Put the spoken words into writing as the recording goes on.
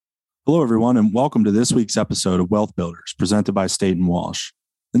Hello, everyone, and welcome to this week's episode of Wealth Builders, presented by Staten Walsh.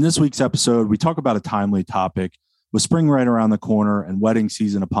 In this week's episode, we talk about a timely topic. With spring right around the corner and wedding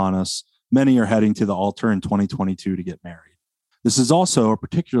season upon us, many are heading to the altar in 2022 to get married. This is also a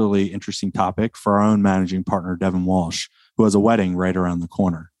particularly interesting topic for our own managing partner, Devin Walsh, who has a wedding right around the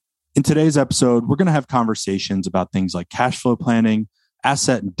corner. In today's episode, we're going to have conversations about things like cash flow planning,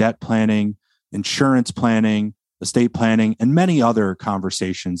 asset and debt planning, insurance planning, estate planning, and many other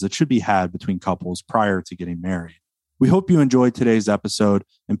conversations that should be had between couples prior to getting married. We hope you enjoyed today's episode,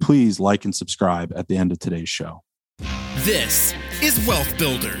 and please like and subscribe at the end of today's show. This is Wealth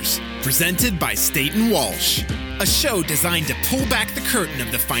Builders, presented by Staten Walsh, a show designed to pull back the curtain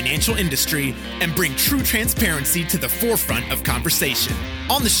of the financial industry and bring true transparency to the forefront of conversation.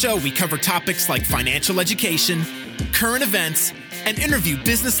 On the show, we cover topics like financial education, current events, and interview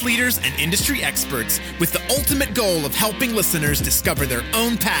business leaders and industry experts with the ultimate goal of helping listeners discover their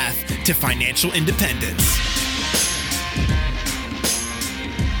own path to financial independence.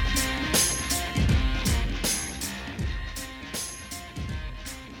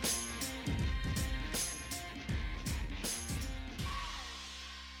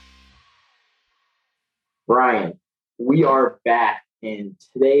 Brian, we are back, and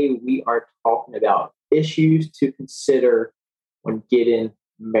today we are talking about issues to consider when getting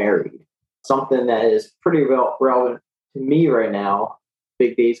married. Something that is pretty relevant to me right now.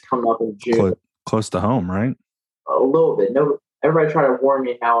 Big days coming up in June. Close to home, right? A little bit. No, everybody tried to warn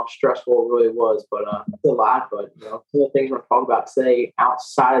me how stressful it really was, but it's a lot. But some of the things we're going to talk about today,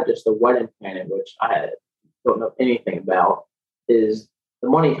 outside of just the wedding planning, which I don't know anything about, is the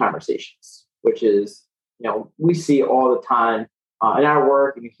money conversations, which is we see all the time in our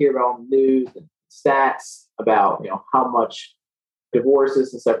work, and you hear about on the news and stats about how much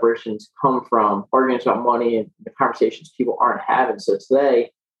divorces and separations come from arguments about money and the conversations people aren't having. So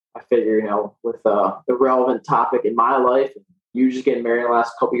today, I figure, with the relevant topic in my life, and you just getting married in the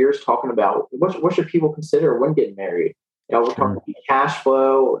last couple of years, talking about what should people consider when getting married. We're talking about cash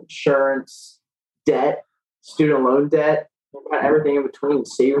flow, insurance, debt, student loan debt, kind of everything in between.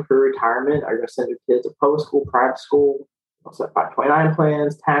 Saving for retirement. Are you going to send your kids to public school, private school? Also, 529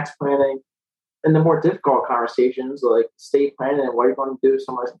 plans, tax planning. And the more difficult conversations like estate planning and what you're going to do if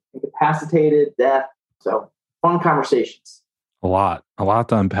someone's incapacitated, death. So fun conversations. A lot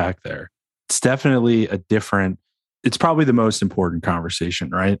to unpack there. It's definitely it's probably the most important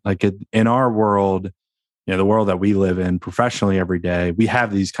conversation, right? Like in our world, the world that we live in professionally every day, we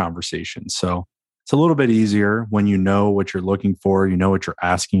have these conversations. So it's a little bit easier when you know what you're looking for, you know what you're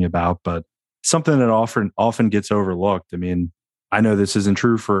asking about, but something that often gets overlooked. I mean, I know this isn't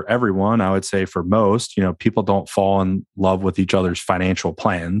true for everyone. I would say for most, people don't fall in love with each other's financial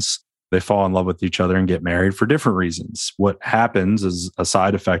plans. They fall in love with each other and get married for different reasons. What happens as a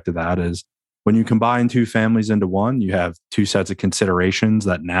side effect of that is when you combine two families into one, you have two sets of considerations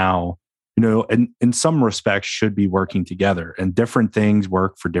that now, in some respects should be working together, and different things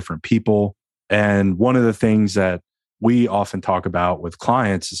work for different people. And one of the things that we often talk about with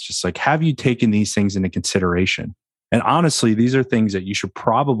clients is just like, have you taken these things into consideration? And honestly, these are things that you should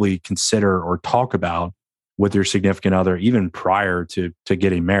probably consider or talk about with your significant other, even prior to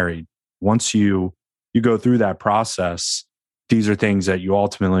getting married. Once you go through that process, these are things that you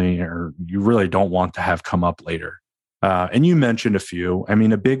ultimately or you really don't want to have come up later. And you mentioned a few. I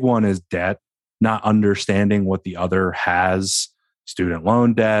mean, a big one is debt, not understanding what the other has, student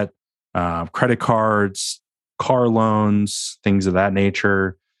loan debt, credit cards, car loans, things of that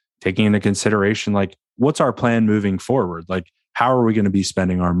nature, taking into consideration, like, what's our plan moving forward? Like, how are we going to be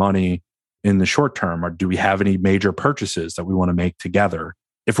spending our money in the short term? Or do we have any major purchases that we want to make together?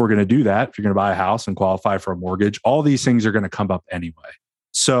 If we're going to do that, if you're going to buy a house and qualify for a mortgage, all these things are going to come up anyway.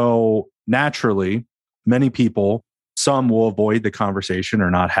 So naturally, many people, some will avoid the conversation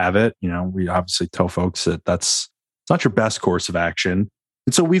or not have it. We obviously tell folks that it's not your best course of action.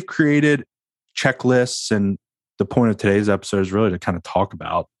 And so we've created checklists, and the point of today's episode is really to kind of talk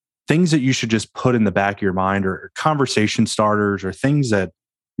about things that you should just put in the back of your mind, or conversation starters, or things that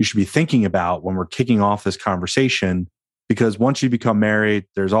you should be thinking about when we're kicking off this conversation. Because once you become married,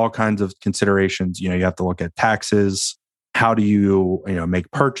 there's all kinds of considerations. You have to look at taxes. How do you,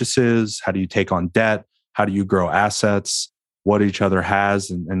 make purchases? How do you take on debt? How do you grow assets? What each other has,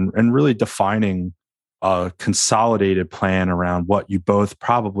 and really defining a consolidated plan around what you both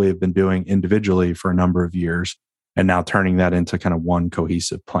probably have been doing individually for a number of years, and now turning that into kind of one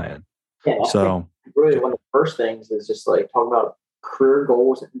cohesive plan. Yeah, so really one of the first things is just like talking about career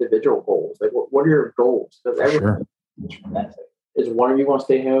goals and individual goals. Like what are your goals? Because everything is one of you want to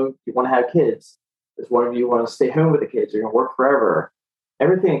stay home, you want to have kids. Is one of you want to stay home with the kids, you're going to work forever.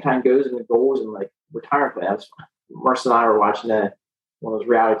 everything kind of goes into goals and like retirement plans. Marissa and I were watching one of those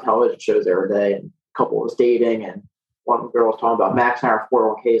reality television shows the other day, and a couple was dating, and one girl was talking about maxing out her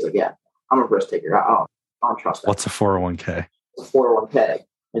 401ks. Like, yeah, I'm a risk taker. I don't trust that. What's a 401k? It's a 401k.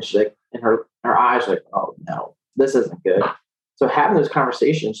 And she's like, and her eyes like, oh no, this isn't good. So having those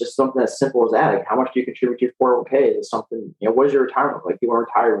conversations, just something as simple as that, like how much do you contribute to your 401k? Is something, what is your retirement like? Do you want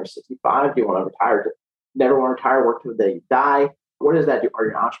to retire when you're 65? Do you want to retire? Never want to retire, work till the day you die? What does that do? Are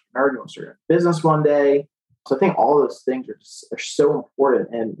you an entrepreneur? Do you want to start a business one day? So I think all those things are so important,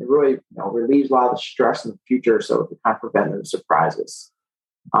 and it really relieves a lot of the stress in the future, so to kind of prevent those surprises.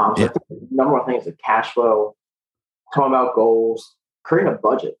 I think the number one thing is the cash flow. Talking about goals, creating a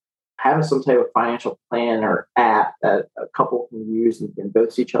budget, having some type of financial plan or app that a couple can use and can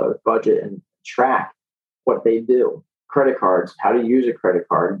both see each other's budget and track what they do. Credit cards, how do you use a credit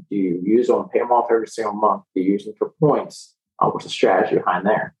card? Do you use them, pay them off every single month? Do you use them for points? What's the strategy behind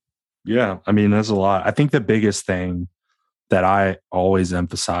there? Yeah, I mean, there's a lot. I think the biggest thing that I always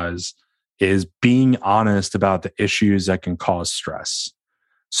emphasize is being honest about the issues that can cause stress.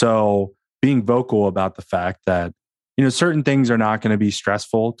 So being vocal about the fact that, certain things are not going to be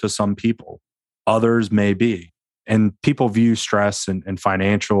stressful to some people. Others may be. And people view stress and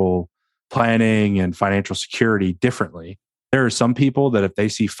financial planning and financial security differently. There are some people that if they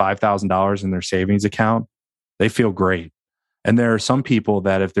see $5,000 in their savings account, they feel great. And there are some people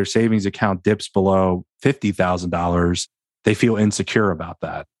that if their savings account dips below $50,000, they feel insecure about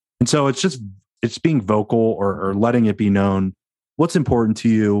that. And so it's being vocal or letting it be known what's important to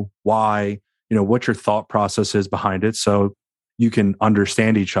you, why, what your thought process is behind it. So you can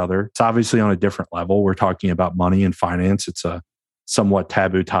understand each other. It's obviously on a different level. We're talking about money and finance. It's a somewhat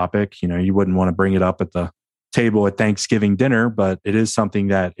taboo topic. You wouldn't want to bring it up at the table at Thanksgiving dinner, but it is something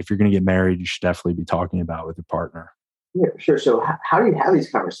that if you're going to get married, you should definitely be talking about with your partner. Yeah, sure. So how do you have these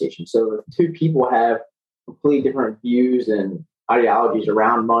conversations? So if two people have completely different views and ideologies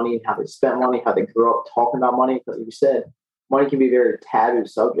around money, how they spend money, how they grew up talking about money, because like you said, money can be a very taboo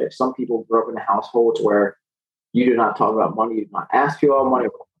subject. Some people grew up in households where you do not talk about money, you do not ask you about money,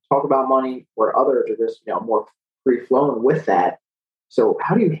 talk about money, where others are just more free-flowing with that. So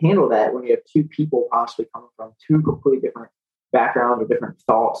how do you handle that when you have two people possibly coming from two completely different backgrounds or different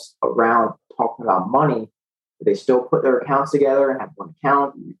thoughts around talking about money? Do they still put their accounts together and have one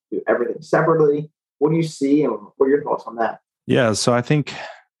account? Do you do everything separately? What do you see, and what are your thoughts on that? Yeah, so I think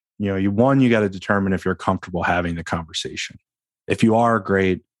you got to determine if you're comfortable having the conversation. If you are,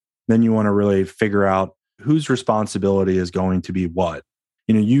 great. Then you want to really figure out whose responsibility is going to be what.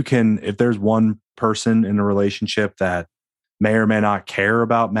 You can, if there's one person in a relationship that may or may not care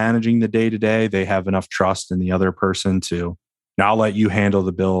about managing the day-to-day, they have enough trust in the other person to, I'll let you handle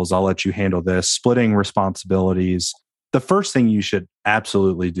the bills, I'll let you handle this, splitting responsibilities. The first thing you should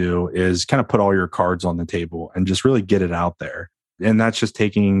absolutely do is kind of put all your cards on the table and just really get it out there. And that's just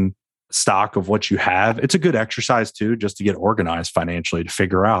taking stock of what you have. It's a good exercise too, just to get organized financially, to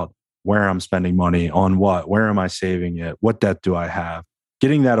figure out where I'm spending money on what, where am I saving it? What debt do I have?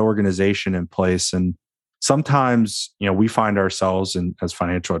 Getting that organization in place. And sometimes, we find ourselves as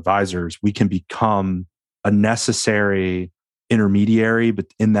financial advisors, we can become a necessary intermediary, but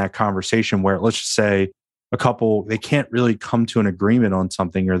in that conversation where, let's just say a couple, they can't really come to an agreement on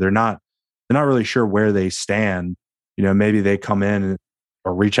something, or they're not really sure where they stand. Maybe they come in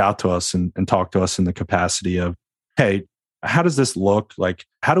or reach out to us and talk to us in the capacity of, hey, how does this look? Like,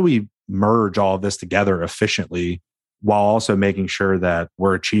 how do we merge all of this together efficiently while also making sure that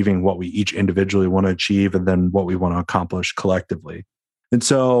we're achieving what we each individually want to achieve and then what we want to accomplish collectively? And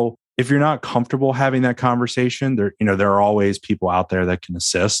so if you're not comfortable having that conversation, there are always people out there that can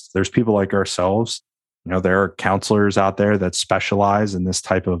assist. There's people like ourselves. There are counselors out there that specialize in this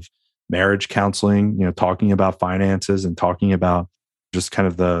type of marriage counseling, talking about finances and talking about just kind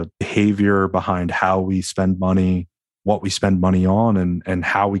of the behavior behind how we spend money, what we spend money on, and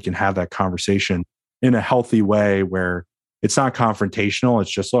how we can have that conversation in a healthy way where it's not confrontational.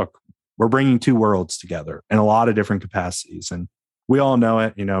 It's just, look, we're bringing two worlds together in a lot of different capacities. And we all know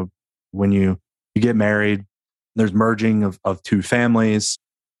it, when you get married, there's merging of two families.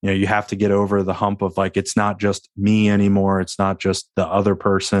 You have to get over the hump of like, it's not just me anymore. It's not just the other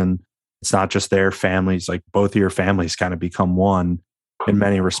person. It's not just their families. Like, both of your families kind of become one in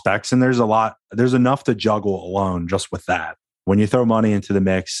many respects. And there's enough to juggle alone just with that. When you throw money into the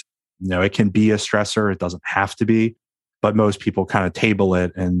mix, it can be a stressor. It doesn't have to be, but most people kind of table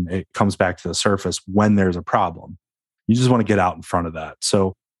it and it comes back to the surface when there's a problem. You just want to get out in front of that.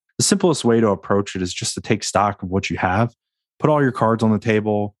 So the simplest way to approach it is just to take stock of what you have, put all your cards on the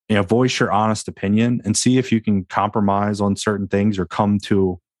table, voice your honest opinion and see if you can compromise on certain things or come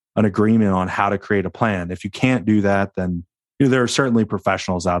to an agreement on how to create a plan. If you can't do that, then there are certainly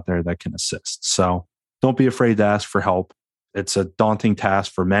professionals out there that can assist. So don't be afraid to ask for help. It's a daunting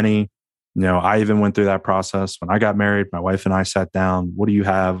task for many. I even went through that process when I got married. My wife and I sat down. What do you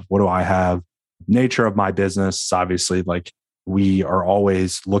have? What do I have? Nature of my business, obviously, like we are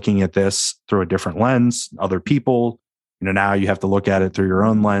always looking at this through a different lens. Other people, now you have to look at it through your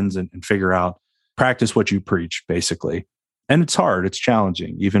own lens and figure out, practice what you preach, basically. And it's hard. It's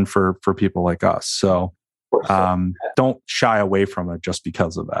challenging, even for people like us. So don't shy away from it just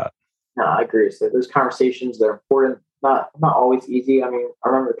because of that. No, I agree. So those conversations, they're important. Not always easy. I mean, I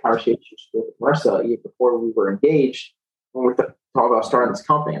remember the conversations with Marissa even before we were engaged when we were talking about starting this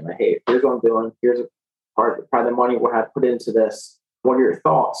company. I'm like, hey, here's what I'm doing. Here's a part of the money we're going to put into this. What are your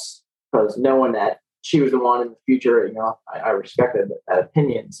thoughts? Because knowing that she was the one in the future, I respected that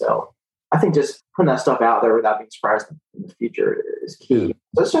opinion. So I think just putting that stuff out there without being surprised in the future is key. So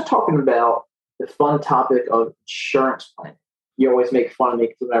let's start talking about the fun topic of insurance planning. You always make fun of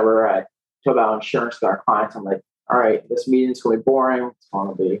me whenever I talk about insurance with our clients. I'm like, all right, this meeting's going to be boring. It's going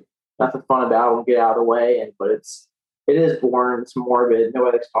to be nothing fun about it. We'll get out of the way. But it is boring. It's morbid.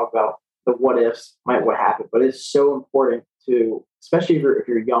 Nobody likes to talk about the what ifs, what happen. But it's so important to, especially if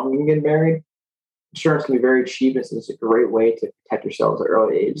you're young and getting married, insurance can be very cheap. And it's a great way to protect yourselves at an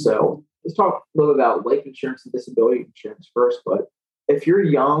early age. So let's talk a little about life insurance and disability insurance first. But if you're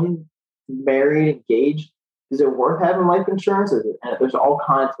young, married, engaged, is it worth having life insurance? And there's all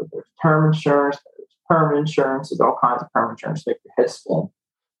kinds of, there's term insurance, there's permanent insurance, there's all kinds of permanent insurance to make your head spin.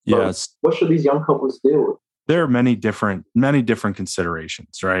 Yes. But what should these young couples do? There are many different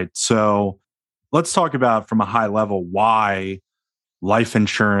considerations, right? So let's talk about from a high level why life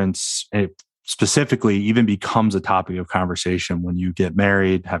insurance specifically even becomes a topic of conversation when you get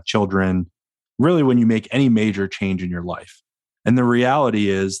married, have children, really when you make any major change in your life. And the reality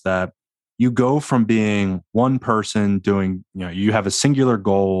is that you go from being one person doing, you have a singular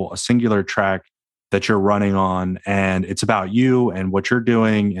goal, a singular track that you're running on, and it's about you and what you're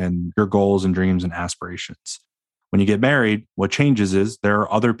doing and your goals and dreams and aspirations. When you get married, what changes is there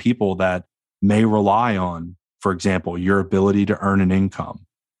are other people that may rely on, for example, your ability to earn an income.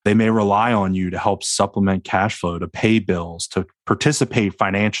 They may rely on you to help supplement cash flow, to pay bills, to participate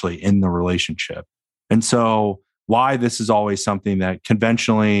financially in the relationship. And so why this is always something that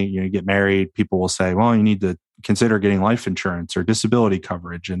conventionally, you get married, people will say, well, you need to consider getting life insurance or disability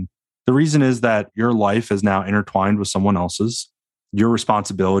coverage. And the reason is that your life is now intertwined with someone else's. Your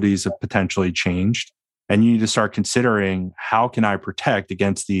responsibilities have potentially changed. And you need to start considering, how can I protect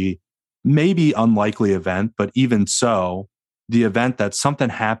against the maybe unlikely event, but even so, the event that something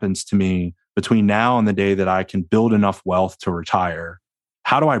happens to me between now and the day that I can build enough wealth to retire?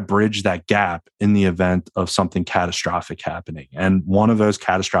 How do I bridge that gap in the event of something catastrophic happening? And one of those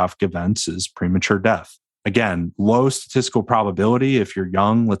catastrophic events is premature death. Again, low statistical probability if you're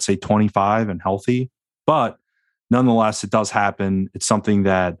young, let's say 25 and healthy, but nonetheless, it does happen. It's something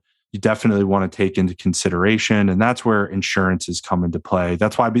that you definitely want to take into consideration. And that's where insurances come into play.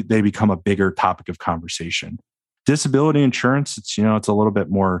 That's why they become a bigger topic of conversation. Disability insurance, it's a little bit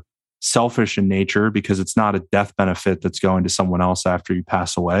more selfish in nature because it's not a death benefit that's going to someone else after you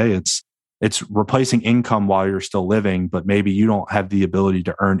pass away. It's replacing income while you're still living, but maybe you don't have the ability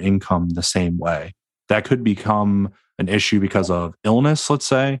to earn income the same way. That could become an issue because of illness, let's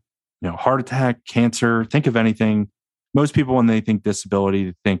say, heart attack, cancer, think of anything. Most people, when they think disability,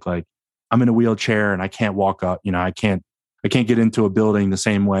 they think like, I'm in a wheelchair and I can't walk up, I can't get into a building the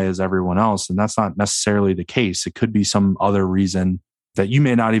same way as everyone else. And that's not necessarily the case. It could be some other reason that you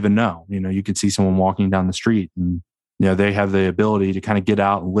may not even know. You could see someone walking down the street and, they have the ability to kind of get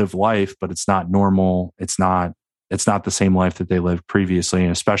out and live life, but it's not normal. It's not the same life that they lived previously,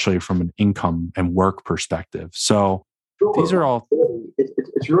 and especially from an income and work perspective. So these are all...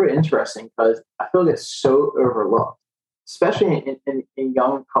 It's really interesting because I feel like it's so overlooked, especially in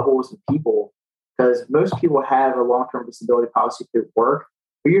young couples and people, because most people have a long-term disability policy through work.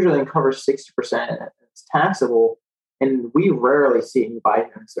 We usually cover 60% and it's taxable. And we rarely see anybody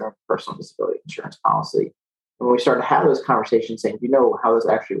who's their personal disability insurance policy. And when we start to have those conversations saying, how this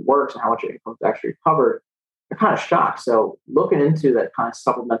actually works and how much your income is actually covered, they're kind of shocked. So looking into that kind of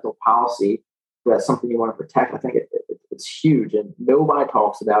supplemental policy, that's something you want to protect. I think it's huge. And nobody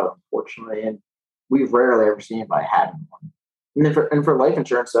talks about it, unfortunately. And we've rarely ever seen anybody having one. And for life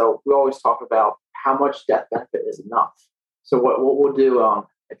insurance, so we always talk about how much death benefit is enough. So what we'll do,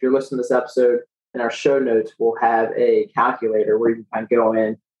 if you're listening to this episode, in our show notes, we'll have a calculator where you can kind of go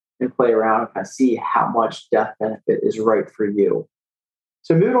in and play around and kind of see how much death benefit is right for you.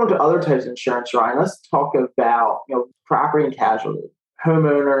 So moving on to other types of insurance, Ryan, let's talk about property and casualty,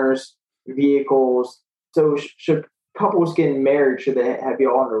 homeowners, vehicles. So should couples getting married, should they have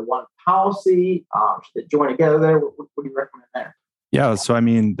you all under one policy? Should they join together? What do you recommend there? Yeah, so I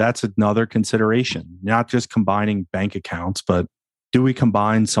mean, that's another consideration, not just combining bank accounts, but do we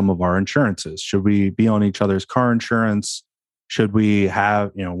combine some of our insurances? Should we be on each other's car insurance? Should we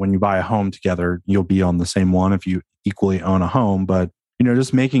have, when you buy a home together, you'll be on the same one if you equally own a home, but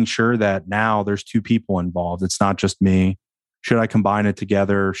just making sure that now there's two people involved. It's not just me. Should I combine it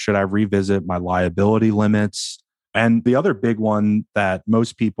together? Should I revisit my liability limits? And the other big one that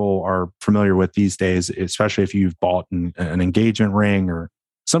most people are familiar with these days, especially if you've bought an engagement ring or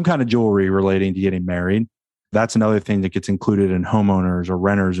some kind of jewelry relating to getting married, that's another thing that gets included in homeowners or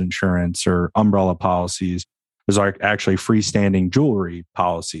renters insurance or umbrella policies. There's actually freestanding jewelry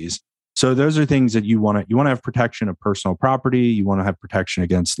policies. So those are things that you want to have protection of personal property. You want to have protection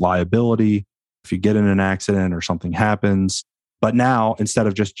against liability if you get in an accident or something happens. But now, instead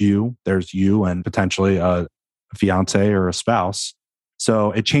of just you, there's you and potentially a fiance or a spouse.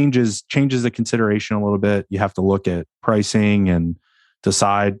 So it changes the consideration a little bit. You have to look at pricing and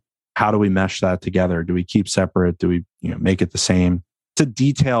decide, how do we mesh that together? Do we keep separate? Do we make it the same? It's a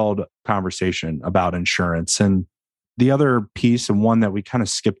detailed conversation about insurance. And the other piece, and one that we kind of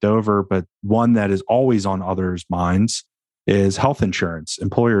skipped over, but one that is always on others' minds, is health insurance,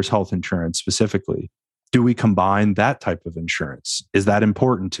 employers' health insurance specifically. Do we combine that type of insurance? Is that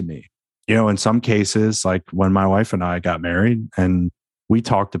important to me? In some cases, like when my wife and I got married and we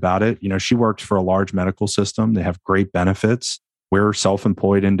talked about it, she works for a large medical system. They have great benefits. We're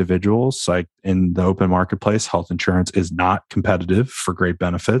self-employed individuals. Like in the open marketplace, health insurance is not competitive for great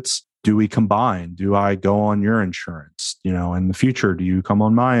benefits. Do we combine? Do I go on your insurance? In the future, do you come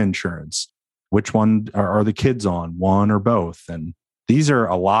on my insurance? Which one are the kids on? One or both? And these are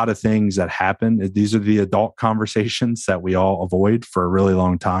a lot of things that happen. These are the adult conversations that we all avoid for a really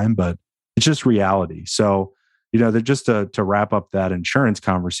long time, but it's just reality. So, they're just to wrap up that insurance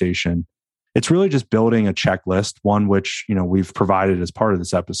conversation, it's really just building a checklist, one which, we've provided as part of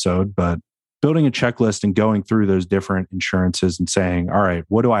this episode, but building a checklist and going through those different insurances and saying, all right,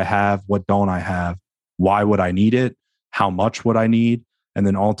 what do I have? What don't I have? Why would I need it? How much would I need? And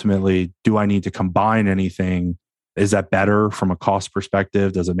then ultimately, do I need to combine anything? Is that better from a cost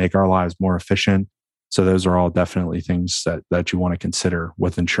perspective? Does it make our lives more efficient? So those are all definitely things that you want to consider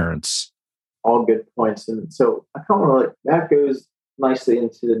with insurance. All good points. And so I kind of want to that goes nicely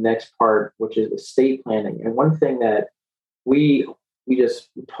into the next part, which is estate planning. And one thing that we just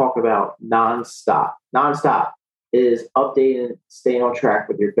talk about nonstop is updating, staying on track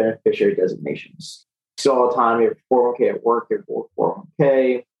with your beneficiary designations. So all the time, your 401k at work, your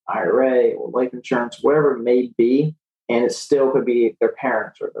 401k, IRA, or life insurance, whatever it may be, and it still could be their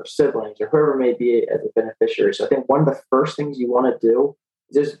parents or their siblings or whoever may be as a beneficiary. So I think one of the first things you want to do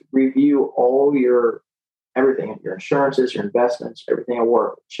is just review all everything, your insurances, your investments, everything at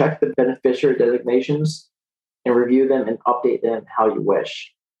work. Check the beneficiary designations and review them and update them how you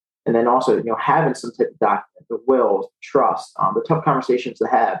wish. And then also, having some type of document, the wills, trust, the tough conversations to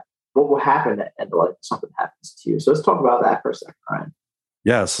have. What will happen at the end of life if something happens to you? So let's talk about that for a second, Ryan.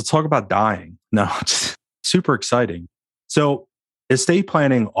 Yes, let's talk about dying. No, it's super exciting. So estate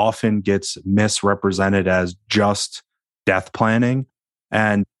planning often gets misrepresented as just death planning.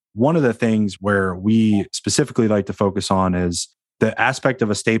 And one of the things where we specifically like to focus on is the aspect of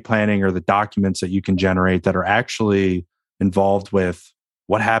estate planning or the documents that you can generate that are actually involved with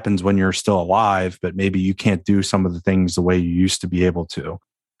what happens when you're still alive, but maybe you can't do some of the things the way you used to be able to.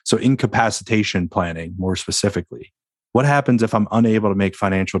 So incapacitation planning, more specifically. What happens if I'm unable to make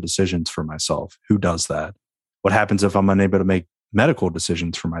financial decisions for myself? Who does that? What happens if I'm unable to make medical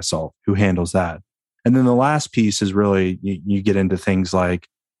decisions for myself? Who handles that? And then the last piece is really, you get into things like,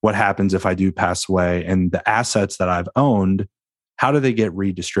 what happens if I do pass away? And the assets that I've owned, how do they get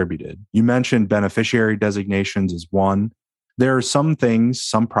redistributed? You mentioned beneficiary designations as one. There are some things,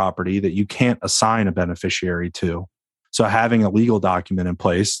 some property that you can't assign a beneficiary to. So having a legal document in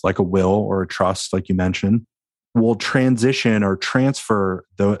place, like a will or a trust, like you mentioned, will transition or transfer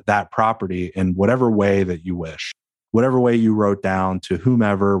that property in whatever way that you wish, whatever way you wrote down to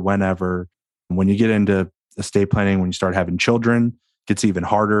whomever, whenever. When you get into estate planning, when you start having children, it gets even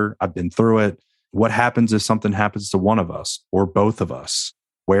harder. I've been through it. What happens if something happens to one of us or both of us?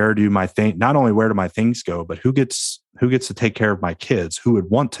 Where do my not only where do my things go, but who gets to take care of my kids? Who would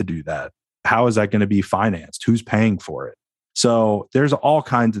want to do that? How is that going to be financed? Who's paying for it? So there's all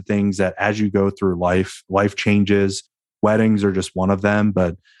kinds of things that as you go through life changes. Weddings are just one of them,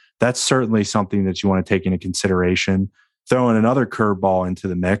 but That's certainly something that you want to take into consideration. Throwing another curveball into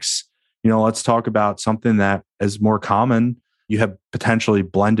the mix, let's talk about something that is more common. You have potentially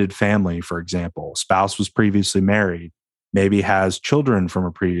blended family, for example. Spouse was previously married, maybe has children from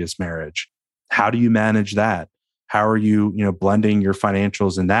a previous marriage. How do you manage that? How are you, blending your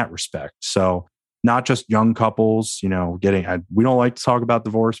financials in that respect? So not just young couples, we don't like to talk about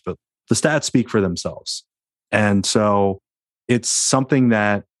divorce, but the stats speak for themselves. And so it's something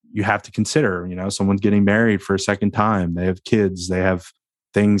that you have to consider. Someone's getting married for a second time. They have kids. They have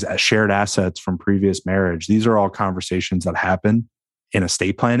things as shared assets from previous marriage. These are all conversations that happen in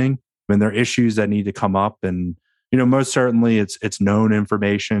estate planning. And there are issues that need to come up. And, most certainly it's known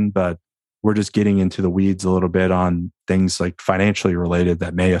information, but we're just getting into the weeds a little bit on things like financially related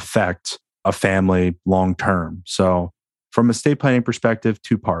that may affect a family long term. So from a estate planning perspective,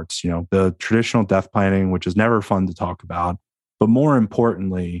 two parts, the traditional death planning, which is never fun to talk about, but more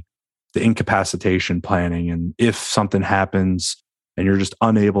importantly, the incapacitation planning. And if something happens and you're just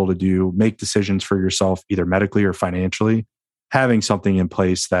unable to make decisions for yourself, either medically or financially, having something in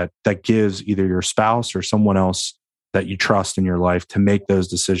place that gives either your spouse or someone else that you trust in your life to make those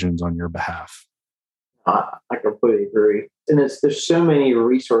decisions on your behalf. I completely agree. And there's so many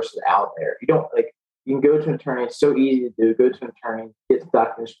resources out there. You can go to an attorney. It's so easy to do. Go to an attorney, get the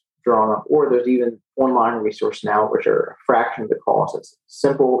documents drawn up, or there's even online resources now, which are a fraction of the cost. It's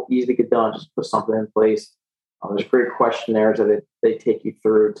simple, easy to get done. Just put something in place. There's great questionnaires that they take you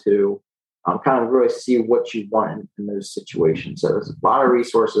through to kind of really see what you want in those situations. So there's a lot of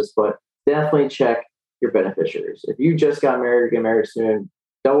resources, but definitely check your beneficiaries. If you just got married or get married soon,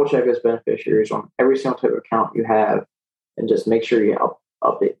 double check those beneficiaries on every single type of account you have and just make sure you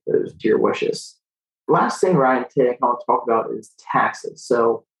update those to your wishes. Last thing, Ryan, today I want to talk about is taxes.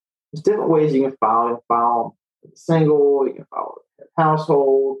 So there's different ways you can file. You can file single, you can file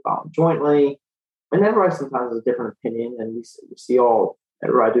household, file jointly. And everybody sometimes has a different opinion, and we see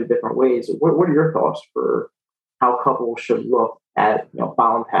everybody do different ways. What are your thoughts for how couples should look at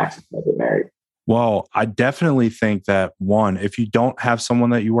filing taxes when they're married? Well, I definitely think that one, if you don't have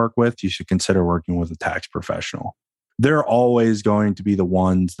someone that you work with, you should consider working with a tax professional. They're always going to be the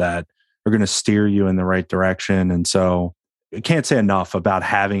ones that are going to steer you in the right direction. And so I can't say enough about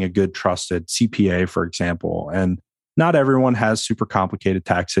having a good, trusted CPA, for example. And not everyone has super complicated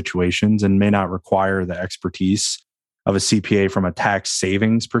tax situations and may not require the expertise of a CPA from a tax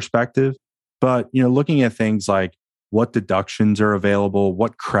savings perspective. But, looking at things like what deductions are available,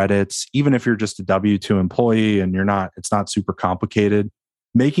 what credits, even if you're just a W-2 employee and it's not super complicated,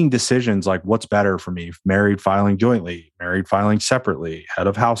 making decisions like what's better for me, married filing jointly, married filing separately, head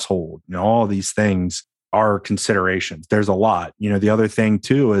of household, all these things are considerations. There's a lot. The other thing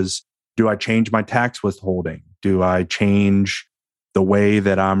too is, do I change my tax withholding? Do I change the way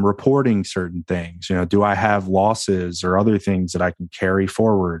that I'm reporting certain things? Do I have losses or other things that I can carry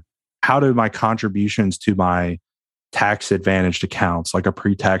forward? How do my contributions to my tax advantaged accounts, like a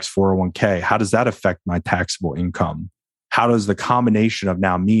pre-tax 401k, how does that affect my taxable income? How does the combination of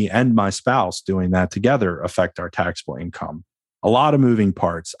now me and my spouse doing that together affect our taxable income? A lot of moving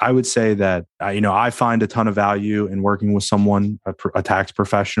parts. I would say that, I find a ton of value in working with someone, a tax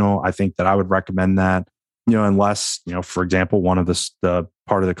professional. I think that I would recommend that, unless, for example, one of the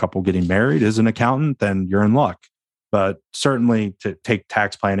part of the couple getting married is an accountant, then you're in luck. But certainly to take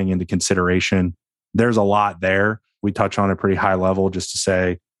tax planning into consideration, there's a lot there. We touch on a pretty high level just to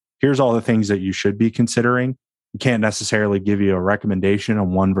say, here's all the things that you should be considering. You can't necessarily give you a recommendation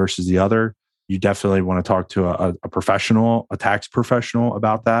on one versus the other. You definitely want to talk to a professional, a tax professional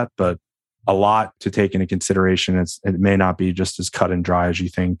about that, but a lot to take into consideration. It may not be just as cut and dry as you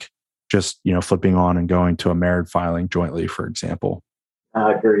think, just, flipping on and going to a married filing jointly, for example.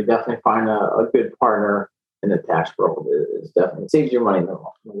 I agree. Definitely find a good partner in the tax world. It definitely saves you money in the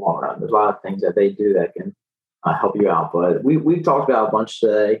long run. There's a lot of things that they do that can help you out. But we've talked about a bunch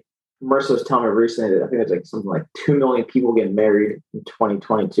today. Marissa was telling me recently that I think it's like something like 2 million people getting married in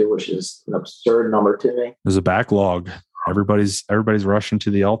 2022, which is an absurd number to me. There's a backlog. Everybody's rushing to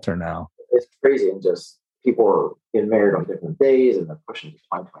the altar now. It's crazy, and just people are getting married on different days, and they're pushing to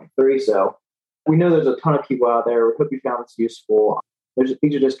 2023. So we know there's a ton of people out there. We hope you found this useful.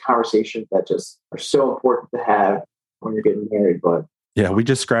 These are just conversations that just are so important to have when you're getting married. But yeah, we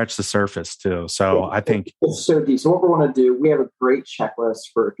just scratched the surface too. So I think it's so deep. So what we want to do, we have a great checklist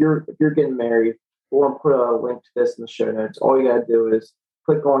for if you're getting married. We're going to put a link to this in the show notes. All you got to do is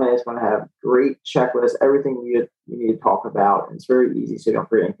click on it. It's going to have a great checklist, everything you need to talk about. And it's very easy, so you don't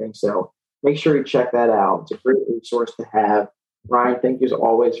forget anything. So make sure you check that out. It's a great resource to have. Ryan, thank you as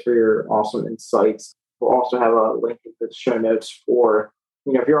always for your awesome insights. We'll also have a link in the show notes for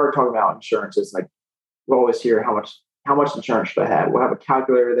if you're already talking about insurance, it's like we'll always hear how much insurance should I have. We'll have a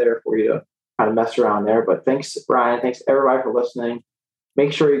calculator there for you to kind of mess around there. But thanks, Ryan. Thanks everybody for listening.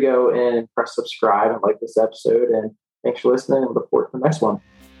 Make sure you go in and press subscribe and like this episode. And thanks for listening, and look forward to the next one.